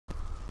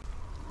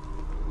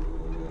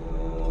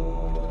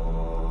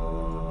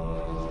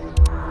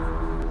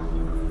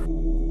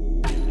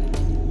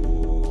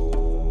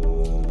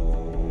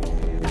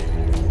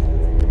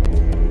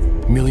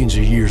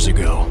Millions of years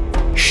ago,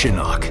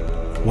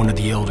 Shinnok, one of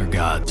the Elder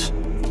Gods,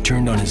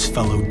 turned on his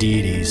fellow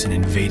deities and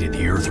invaded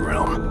the Earth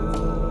Realm.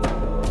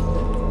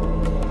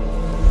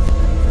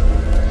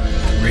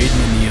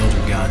 Raiden and the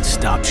Elder Gods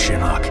stopped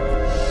Shinnok,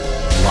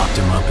 and locked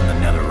him up in the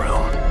Nether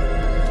Realm.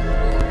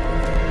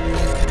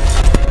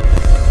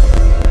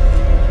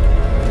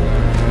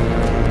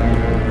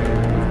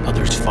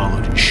 Others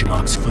followed in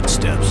Shinnok's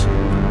footsteps,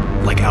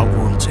 like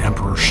Outworld's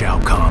Emperor Shao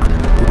Kahn,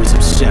 who was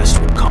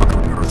obsessed with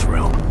conquering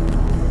Earthrealm.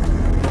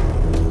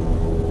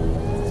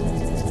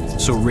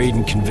 So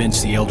Raiden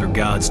convinced the Elder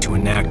Gods to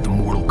enact the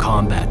Mortal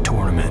Kombat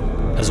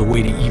tournament as a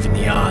way to even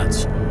the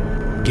odds,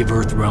 give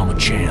Earthrealm a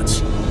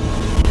chance.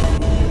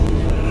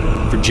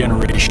 For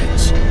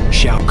generations,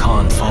 Shao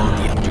Kahn followed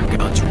the Elder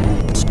Gods'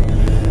 rules.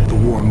 The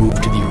war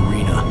moved to the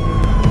arena,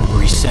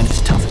 where he sent his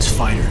toughest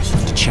fighters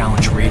to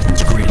challenge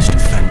Raiden's greatest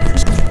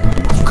defenders in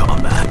Mortal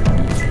Kombat.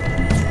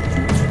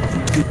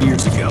 2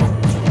 years ago,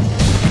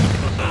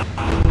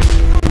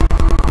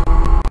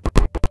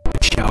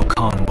 Shao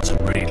Kahn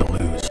wasn't ready to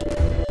lose.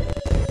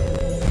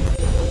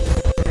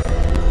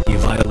 He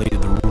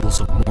violated the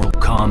rules of Mortal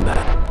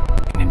Kombat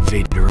and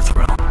invaded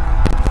Earthrealm.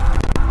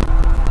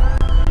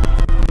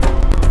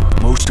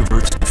 Most of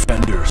Earth's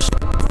defenders,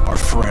 our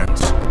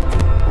friends,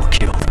 were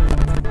killed,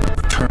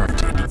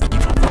 turned into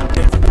evil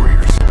undead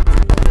warriors.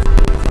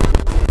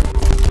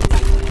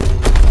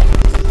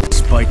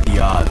 Despite the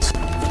odds,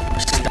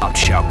 stopped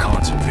Shao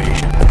Kahn's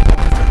invasion.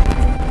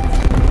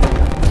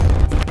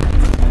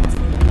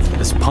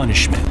 As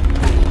punishment,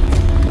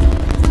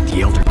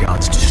 the Elder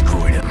Gods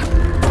destroyed him.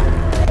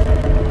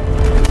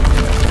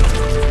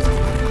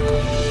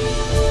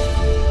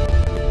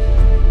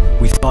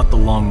 We thought the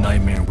long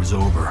nightmare was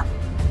over,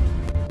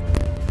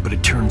 but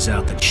it turns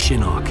out that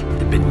Shinnok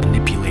had been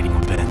manipulating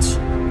events.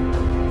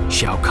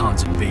 Shao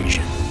Kahn's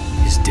invasion,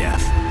 his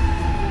death.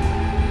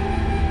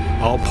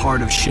 All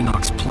part of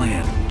Shinnok's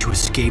plan to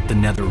escape the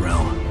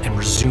Netherrealm and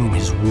resume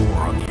his war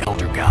on the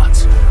Elder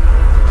Gods.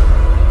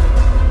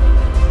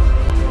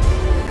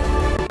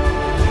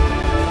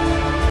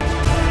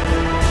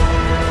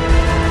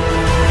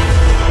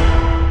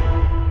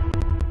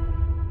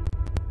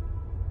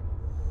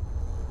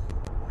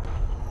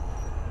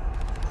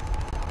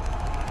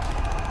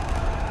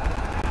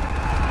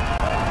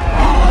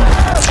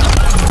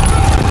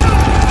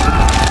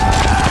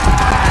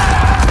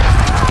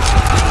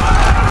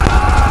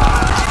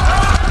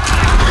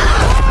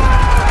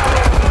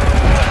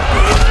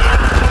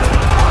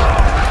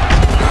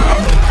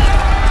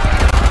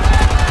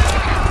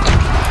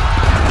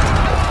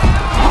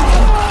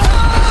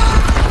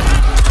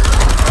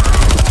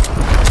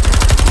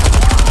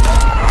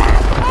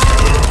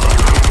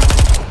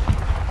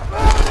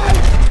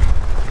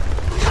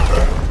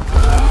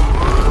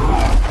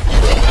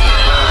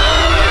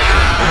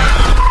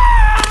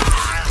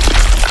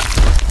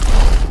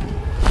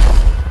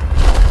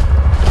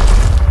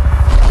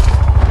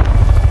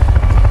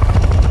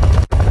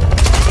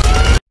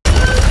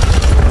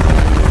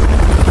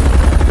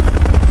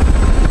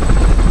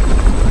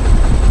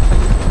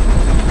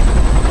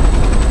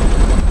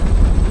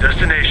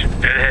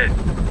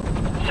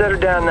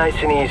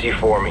 Nice and easy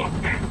for me.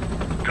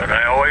 Don't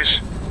I always?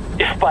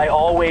 If by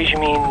always you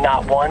mean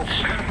not once.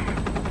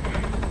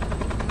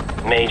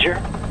 Major?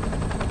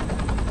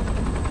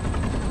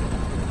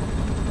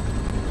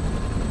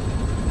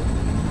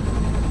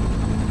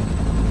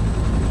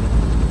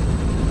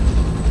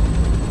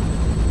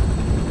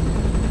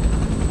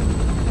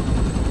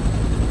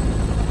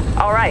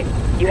 All right,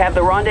 you have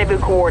the rendezvous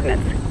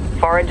coordinates.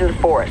 Far edge of the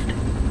forest.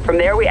 From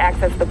there we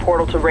access the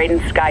portal to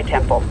Raiden's Sky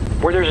Temple,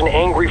 Where there's an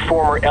angry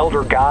former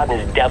Elder God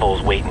and his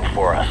devils waiting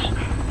for us.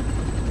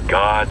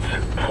 Gods,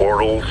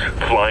 portals,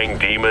 flying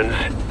demons.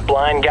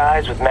 Blind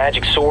guys with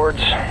magic swords.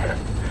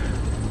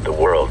 The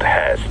world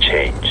has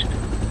changed.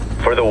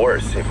 For the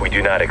worse if we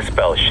do not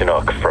expel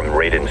Shinnok from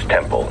Raiden's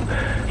temple.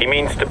 He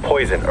means to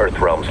poison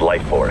Earthrealm's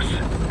life force,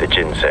 the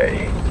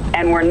Jinsei.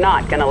 and we're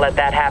not gonna let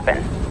that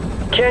happen.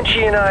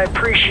 Kenshi and I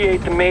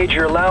appreciate the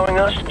Major allowing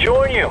us to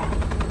join you.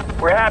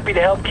 We're happy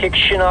to help kick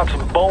Shinnok's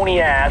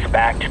bony ass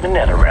back to the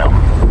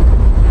Netherrealm.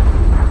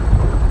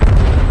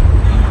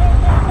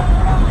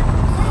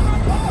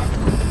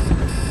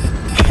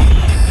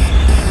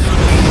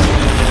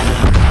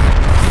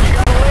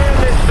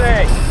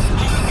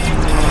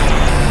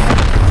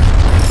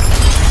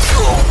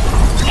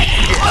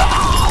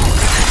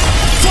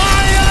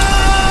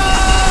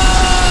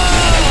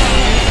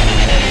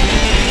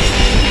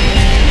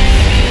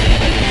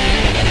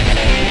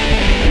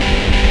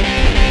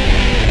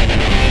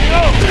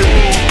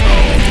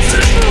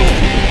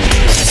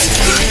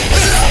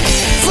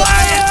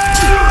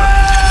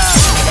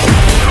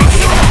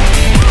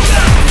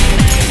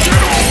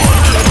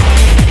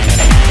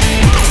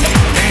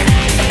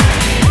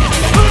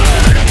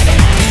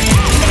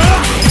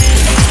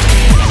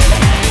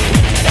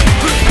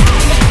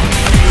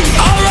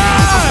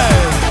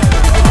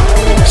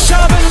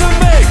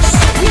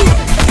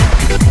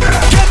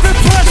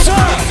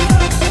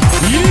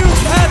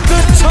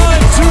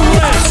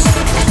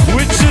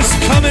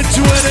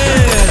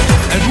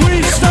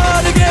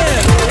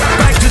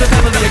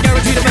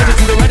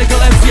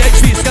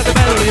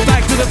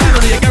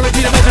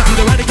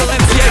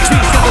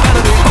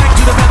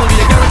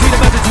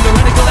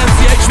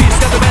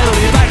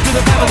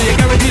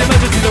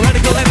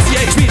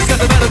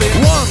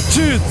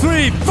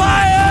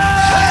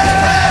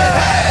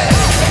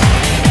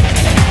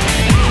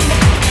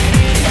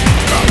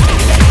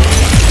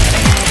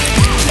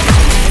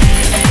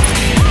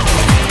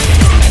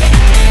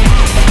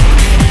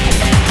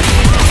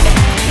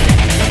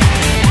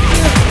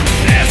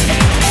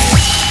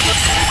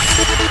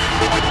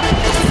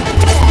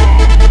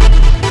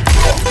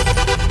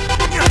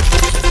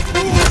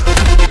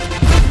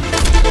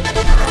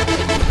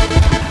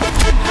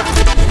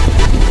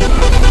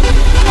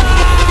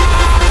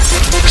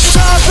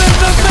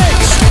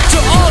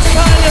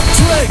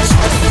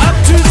 stage, up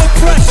to the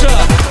pressure,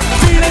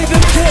 feeling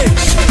the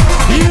kicks.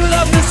 You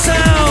love the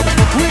sound,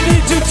 we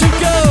need you to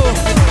go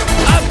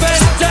up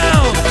and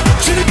down.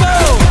 Chitty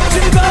bow,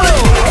 chitty bow.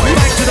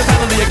 Back to the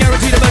family, a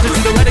guaranteed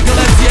emergency. The radical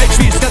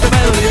MCHV's got the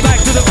melody. Back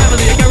to the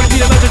family, a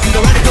guaranteed emergency.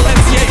 The radical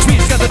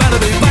MCHV's got the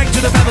melody. Back to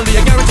the family,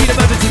 a guaranteed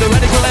emergency. The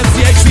radical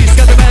MCHV's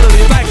got the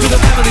melody. Back to the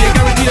family, a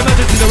guaranteed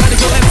emergency. The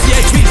radical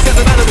MCHV's got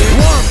the melody.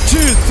 1,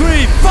 2,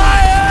 3,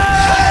 fire!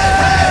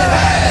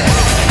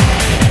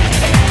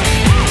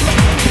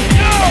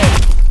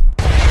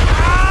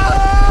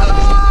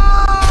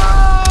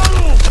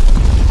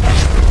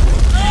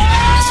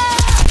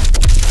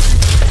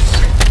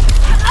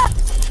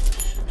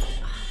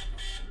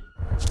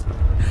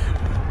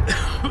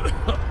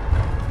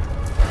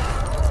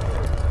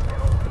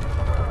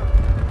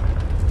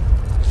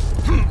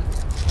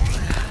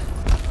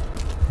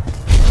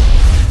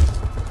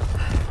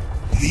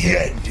 The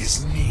end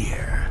is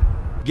near.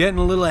 Getting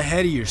a little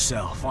ahead of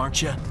yourself,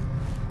 aren't you?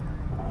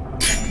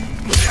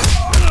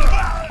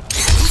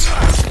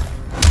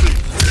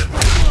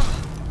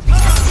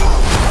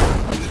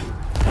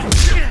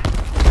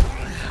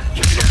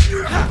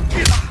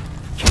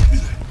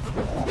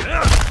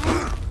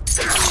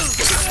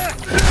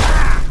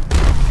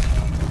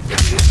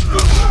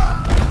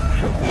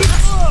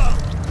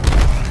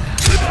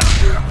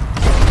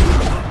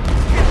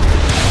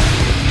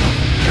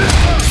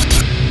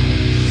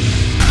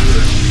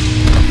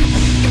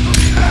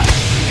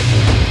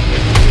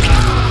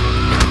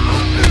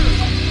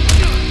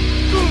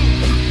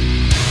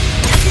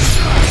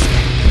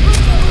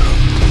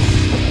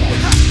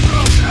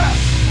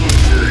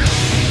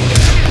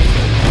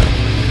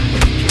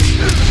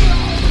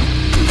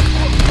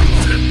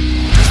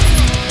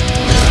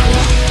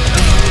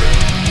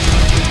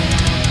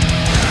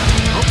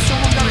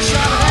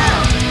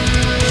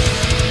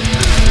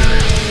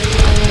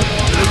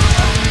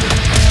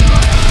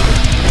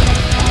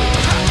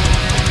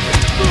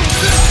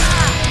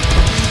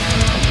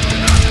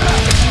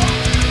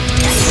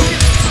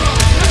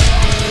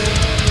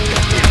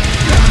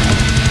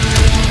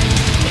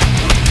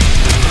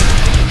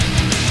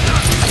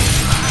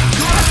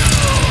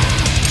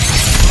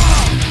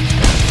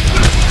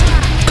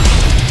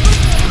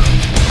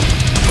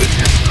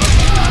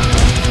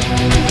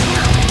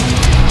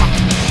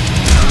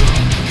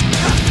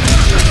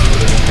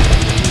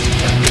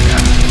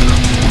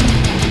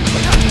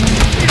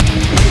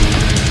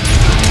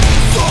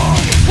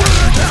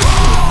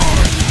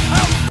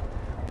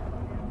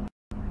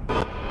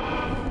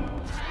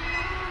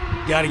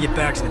 Gotta get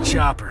back to the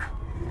chopper.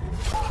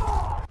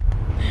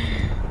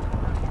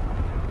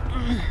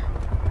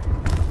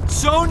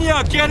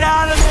 Sonia, get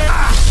out of there!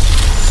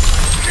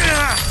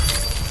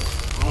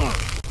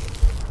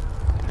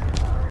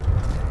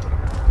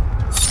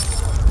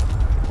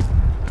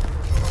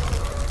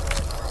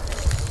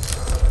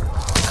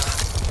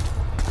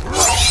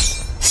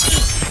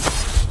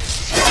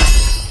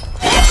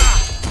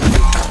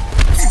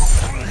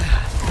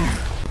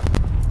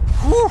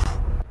 Whew.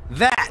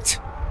 That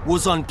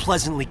was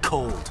unpleasantly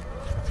cold.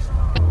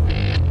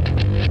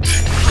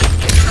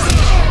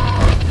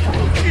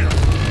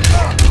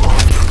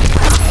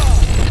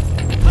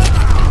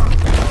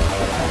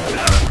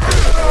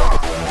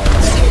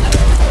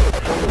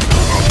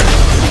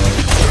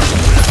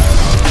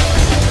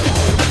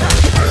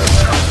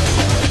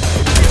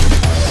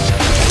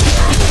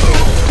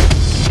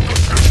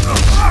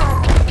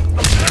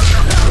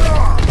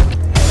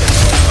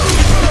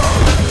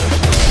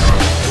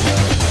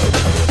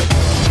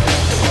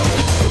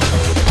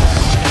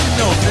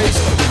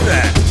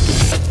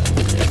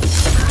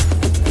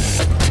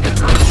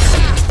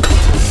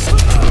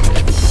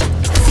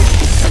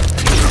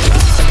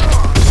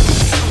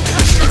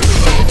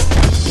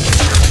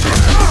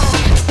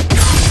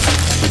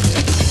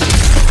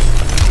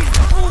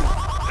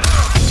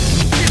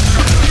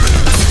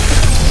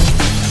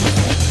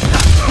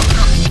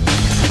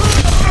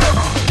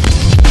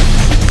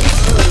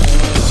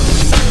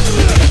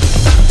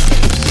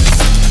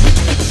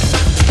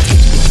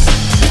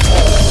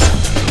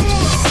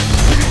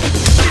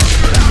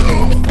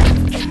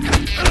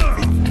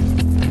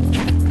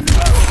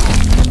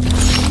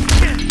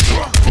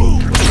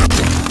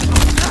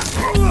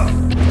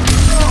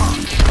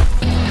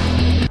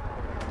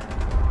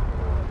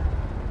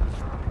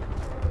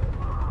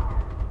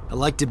 I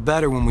liked it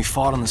better when we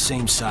fought on the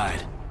same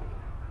side.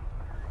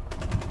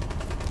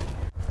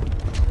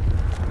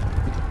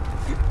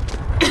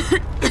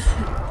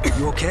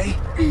 You okay?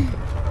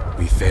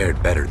 We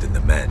fared better than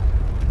the men.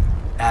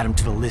 Add them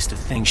to the list of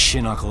things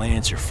Shinnok will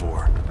answer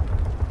for.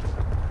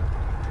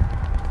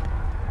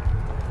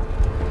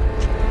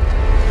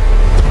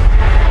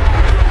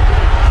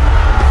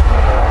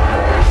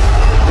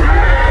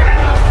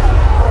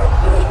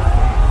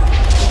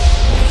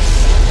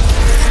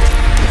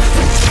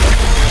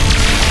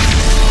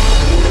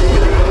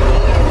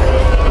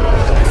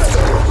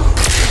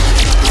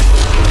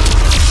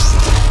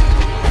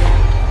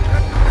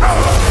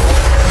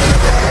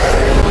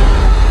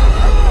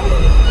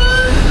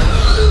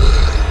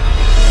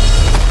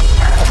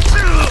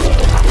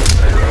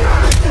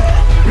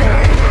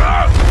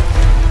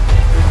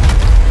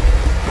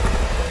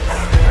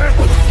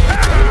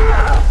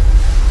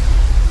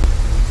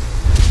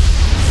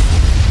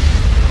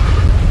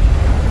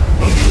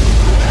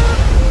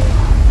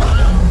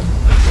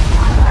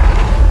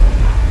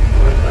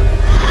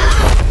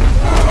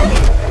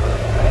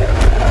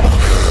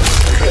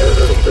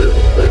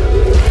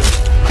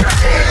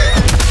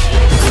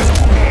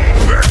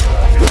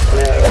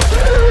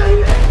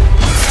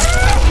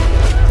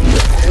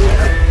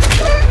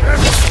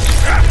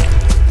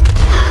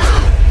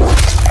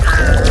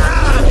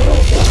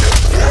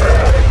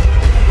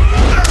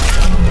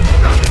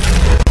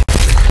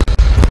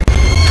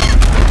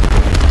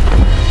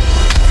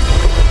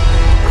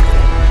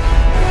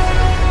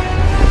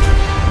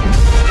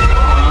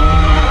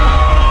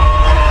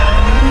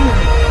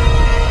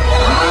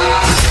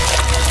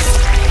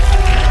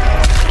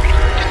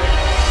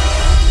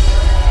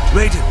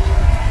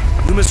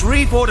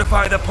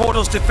 Refortify the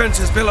portal's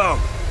defenses below.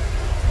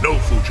 No,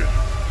 Fujin.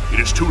 It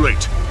is too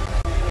late.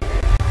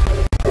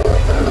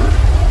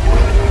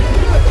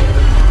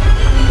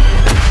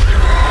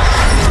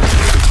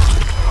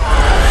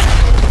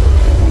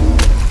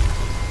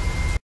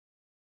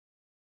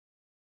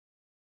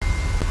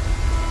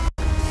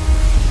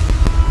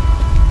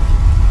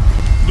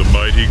 The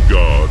mighty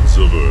gods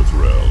of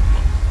Earthrealm.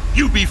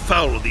 You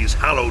befoul these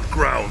hallowed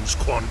grounds,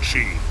 Quan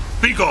Chi.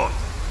 Begone!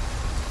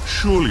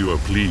 Surely you are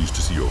pleased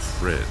to see your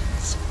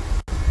friends.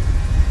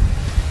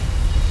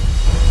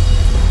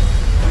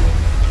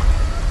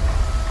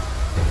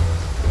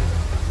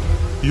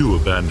 You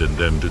abandoned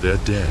them to their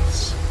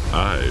deaths.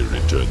 I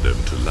returned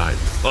them to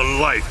life. A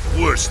life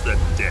worse than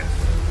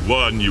death.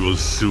 One you will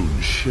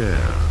soon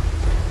share,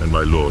 and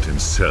my lord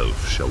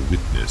himself shall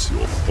witness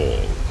your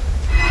fall.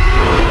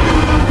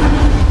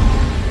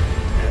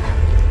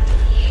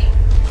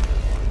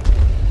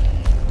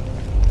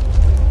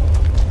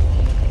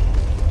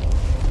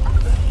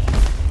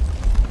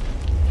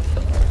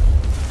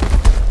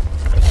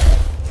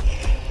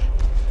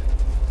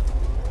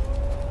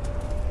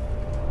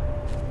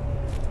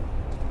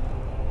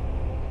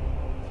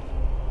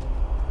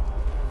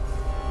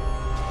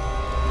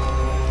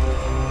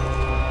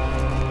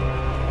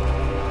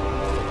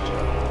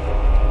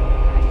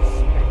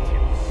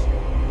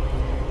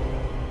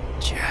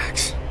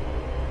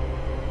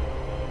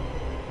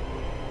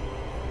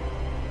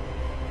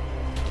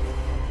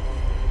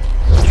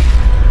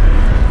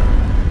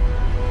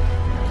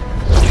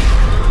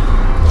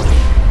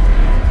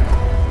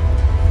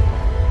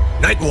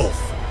 Nightwolf!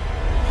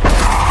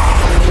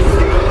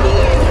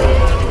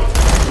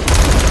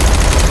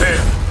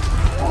 There!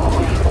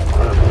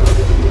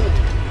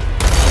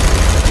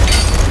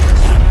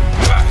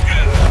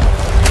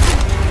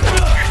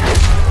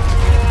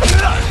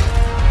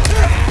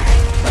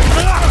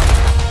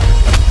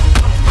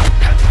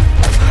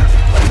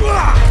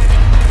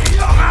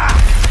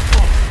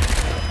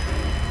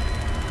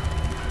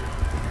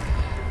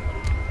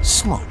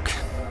 Smoke.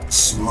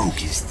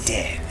 Smoke is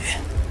dead.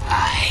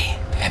 I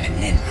am an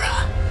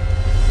Ninra.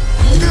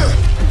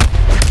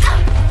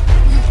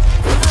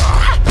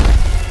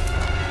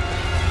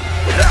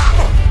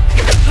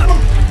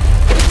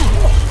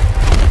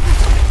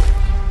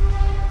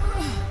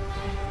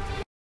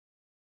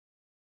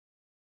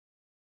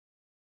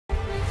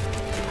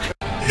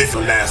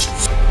 Little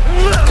last.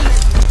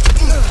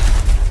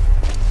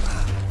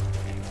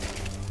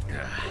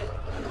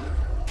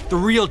 The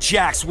real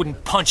Jax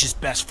wouldn't punch his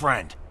best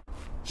friend.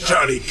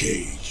 Johnny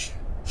Cage,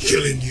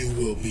 killing you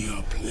will be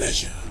a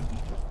pleasure.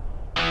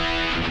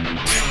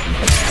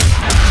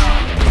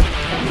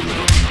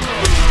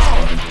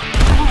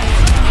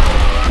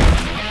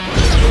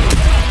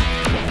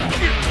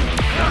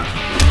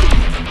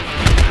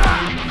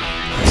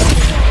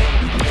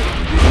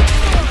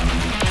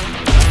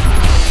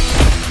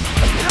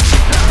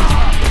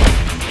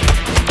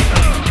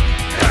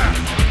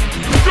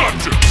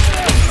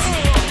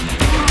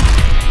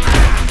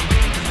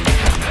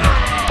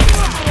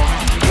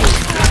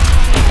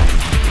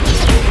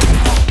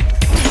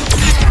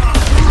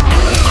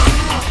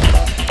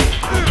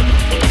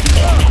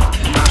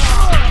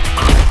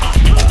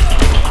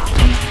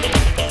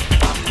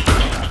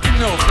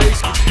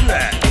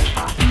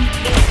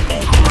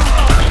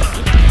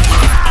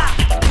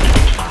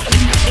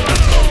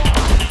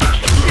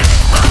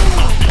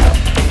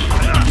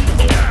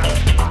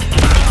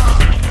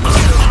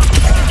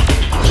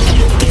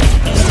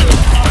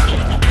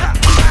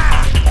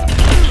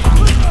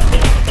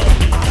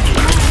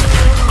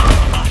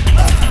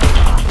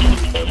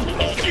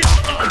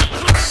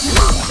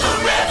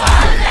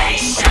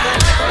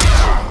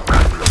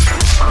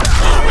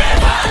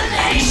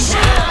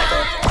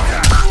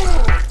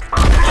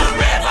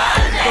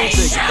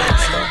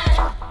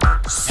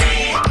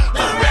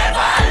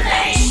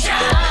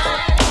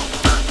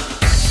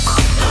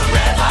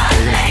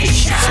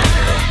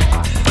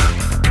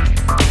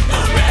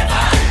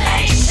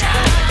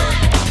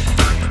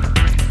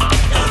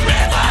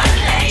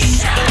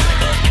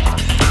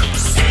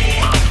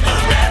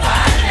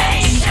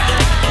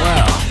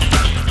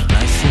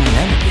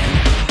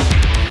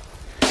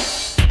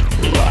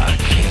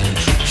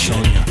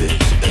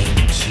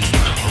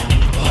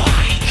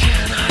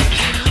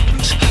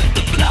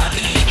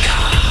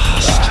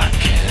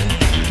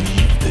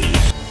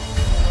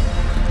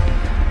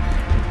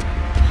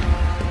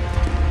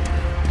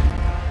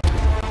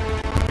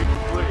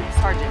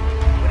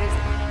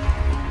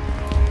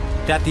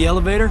 That the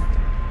elevator?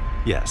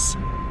 Yes,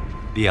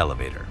 the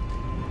elevator.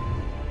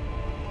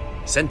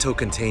 Sento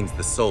contains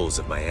the souls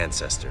of my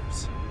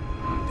ancestors.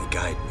 They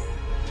guide me.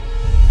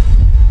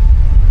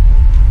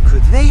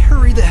 Could they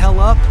hurry the hell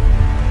up?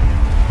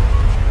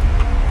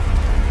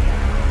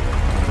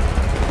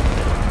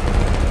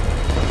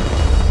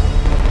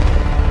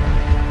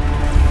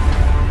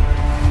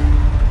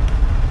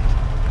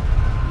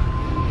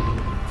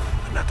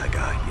 Anata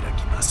ga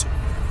hirakimasu.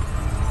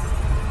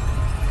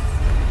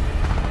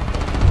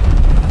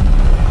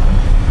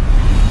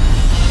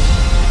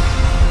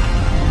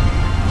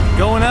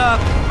 Going up.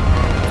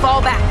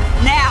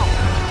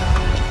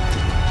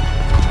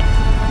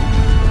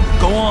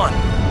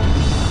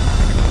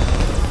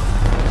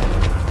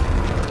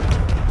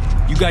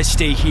 guys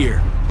stay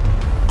here.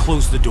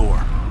 Close the door.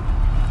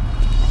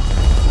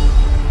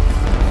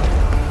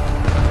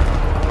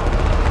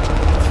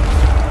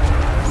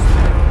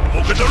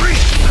 Open the reach!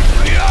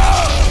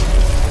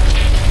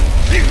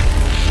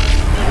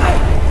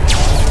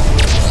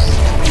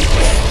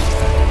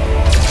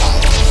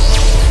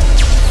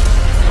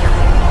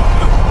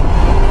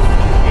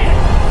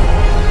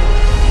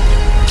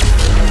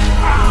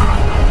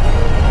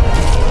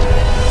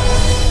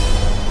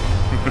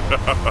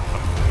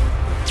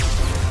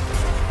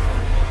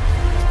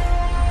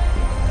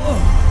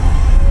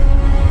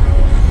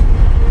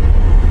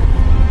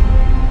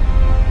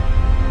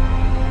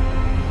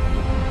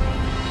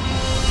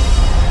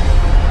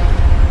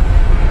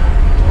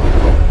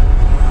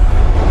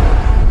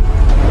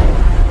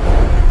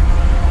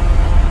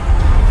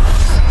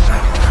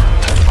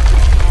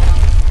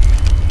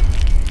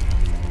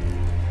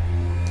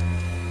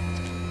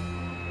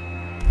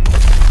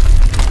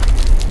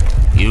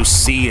 You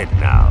see it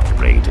now,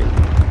 Raiden.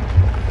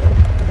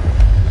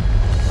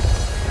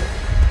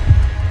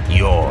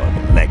 Your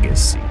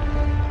legacy.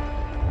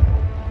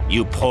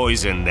 You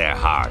poison their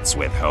hearts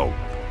with hope.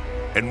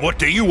 And what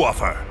do you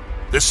offer?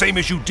 The same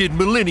as you did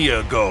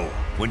millennia ago,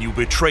 when you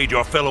betrayed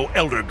your fellow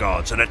Elder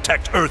Gods and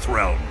attacked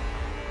Earthrealm.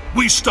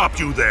 We stopped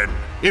you then,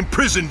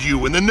 imprisoned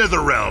you in the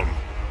Netherrealm.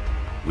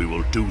 We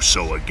will do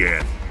so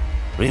again.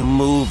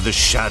 Remove the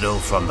shadow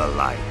from the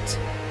light.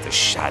 The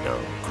shadow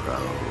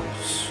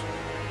grows.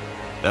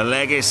 The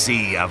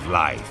legacy of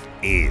life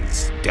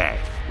is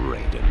death,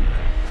 Raiden.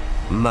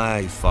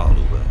 My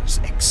followers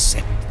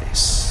accept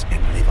this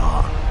and live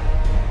on.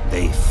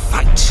 They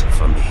fight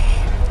for me.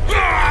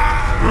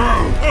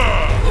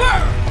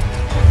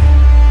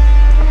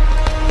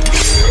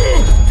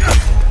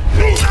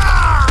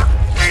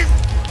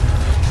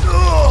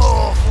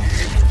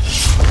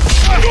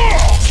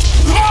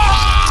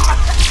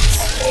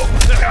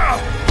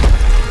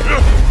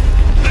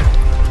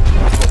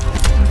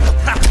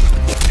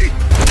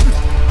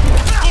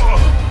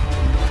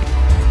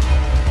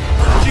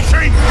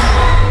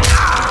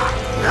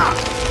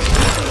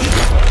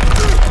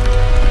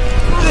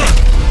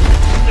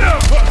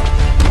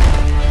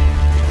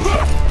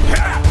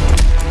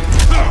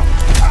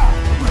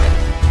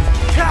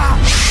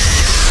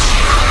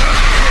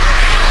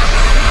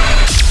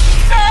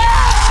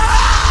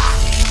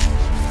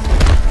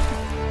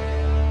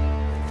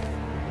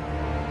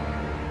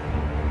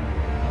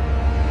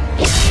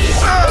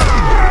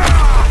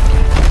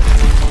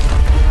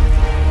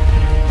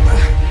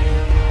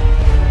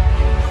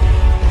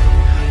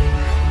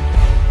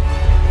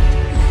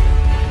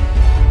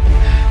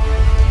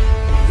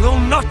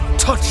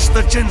 Touch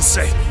the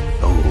Jinsei!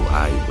 Oh,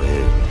 I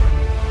will.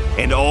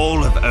 And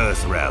all of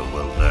Earthrealm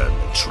will learn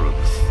the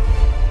truth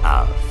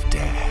of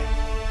death.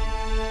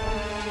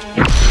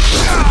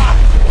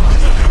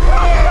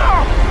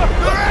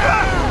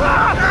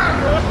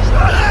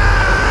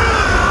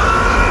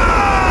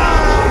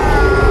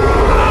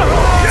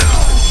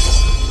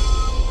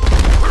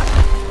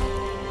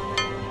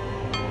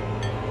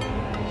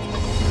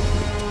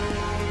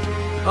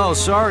 Oh,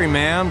 sorry,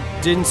 ma'am.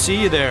 Didn't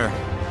see you there.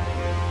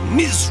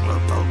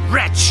 Miserable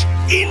wretch!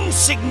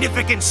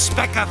 Insignificant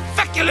speck of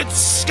feculent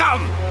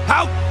scum!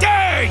 How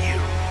dare you!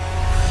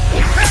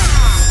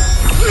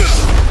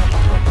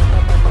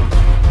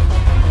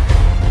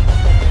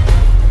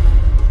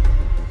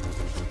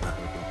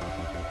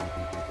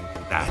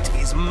 That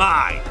is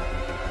mine!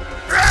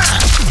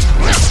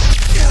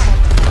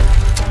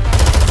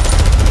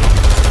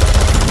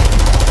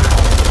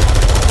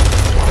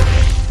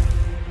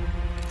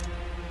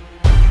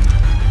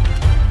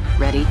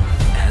 Ready?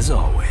 As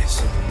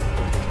always.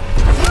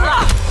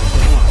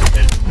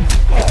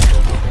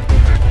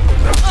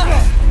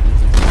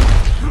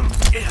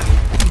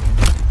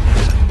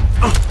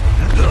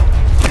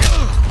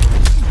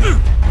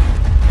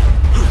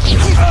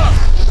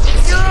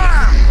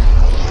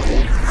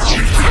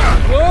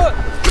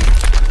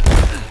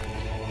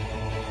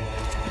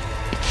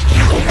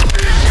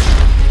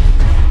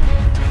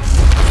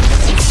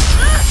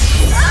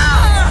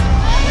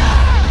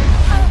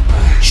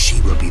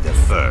 She will be the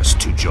first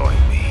to join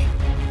me.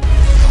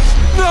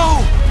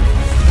 No!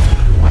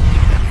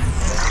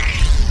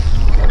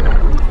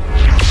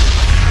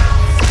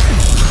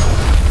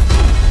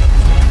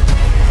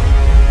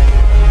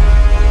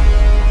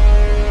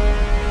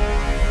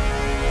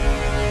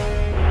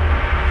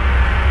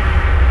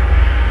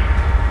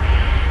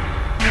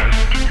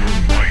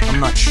 I'm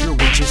not sure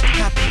what just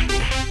happened to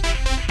me,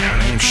 but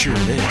I am sure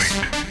of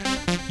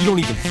this. You don't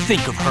even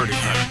think of hurting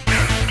her.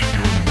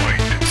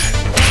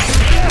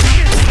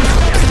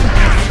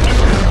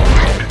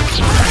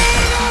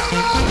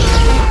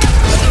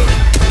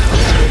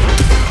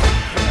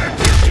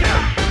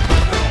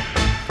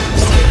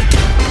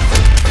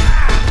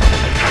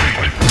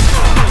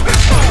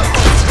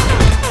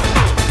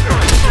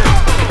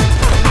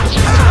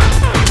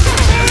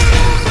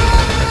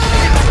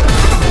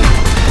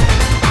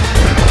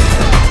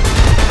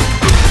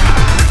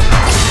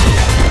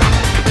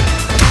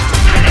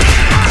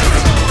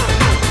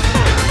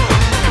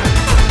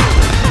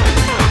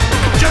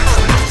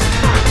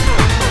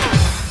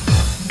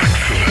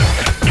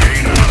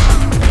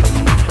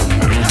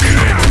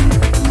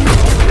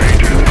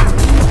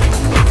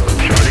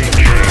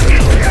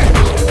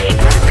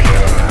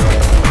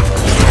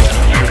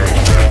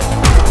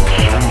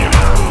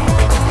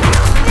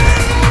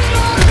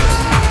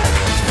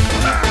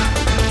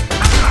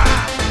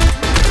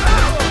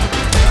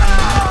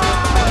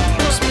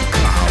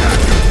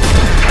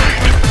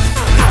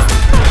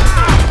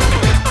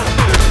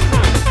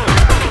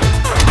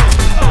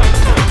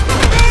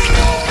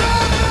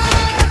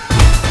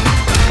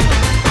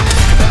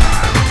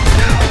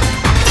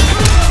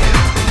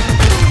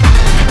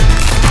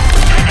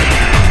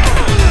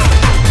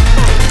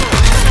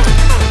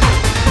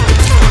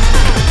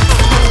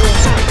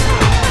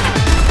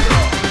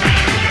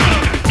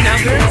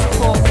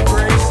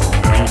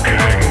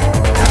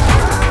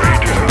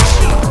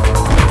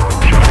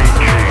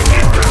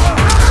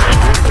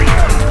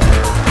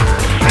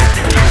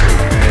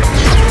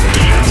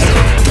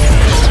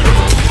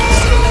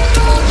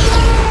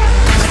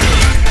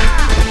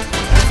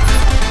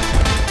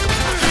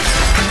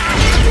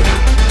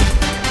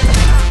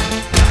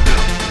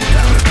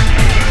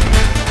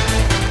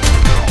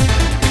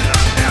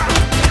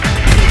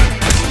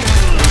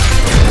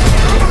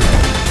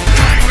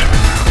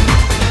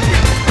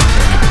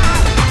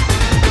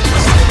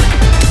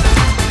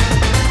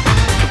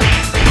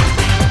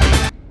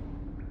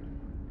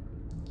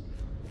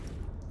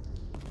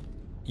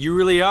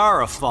 really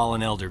are a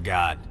fallen Elder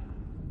God.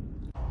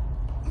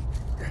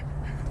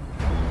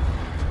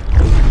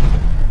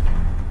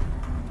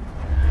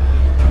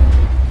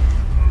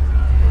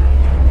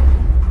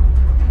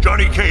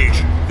 Johnny Cage,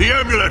 the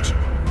amulet!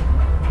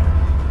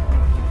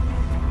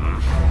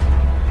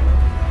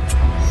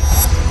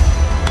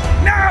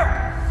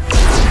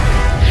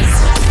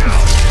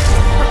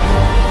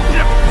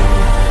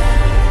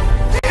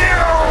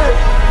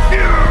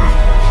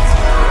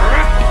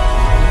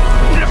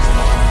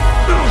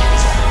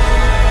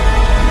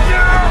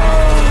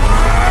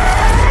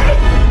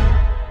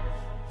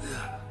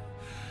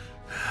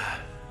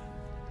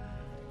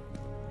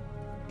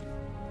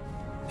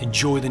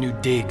 Enjoy the new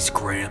digs,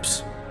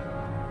 Gramps.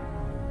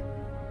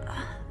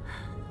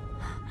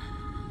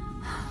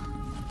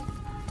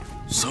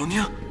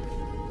 Sonia?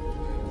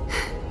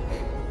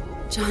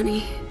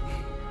 Johnny...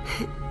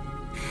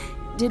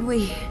 Did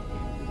we...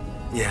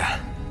 Yeah.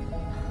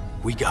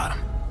 We got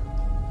him.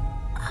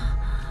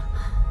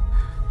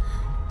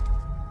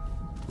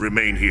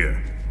 Remain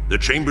here. The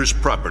Chamber's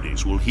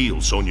properties will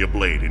heal Sonya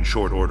Blade in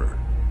short order.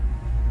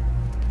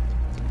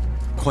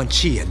 Quan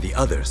Chi and the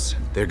others,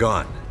 they're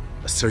gone.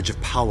 A surge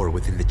of power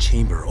within the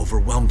chamber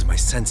overwhelmed my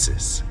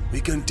senses.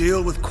 We can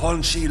deal with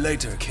Quan Chi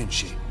later,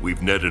 Kinshi.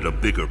 We've netted a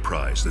bigger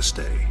prize this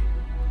day.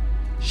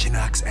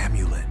 Shinnok's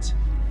amulet.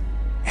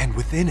 And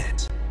within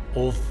it...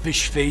 Old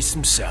fish face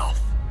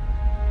himself.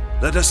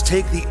 Let us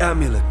take the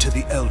amulet to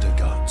the Elder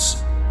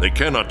Gods. They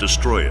cannot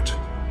destroy it.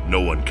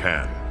 No one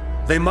can.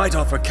 They might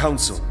offer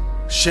counsel.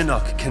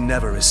 Shinnok can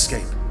never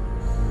escape.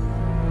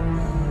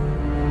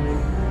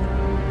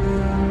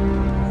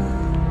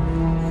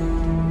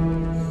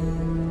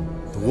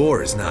 The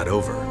war is not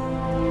over.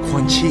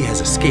 Quan Chi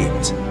has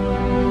escaped.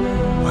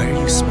 Why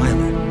are you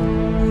smiling?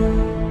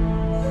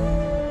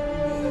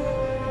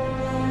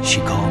 She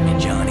called me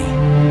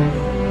Johnny.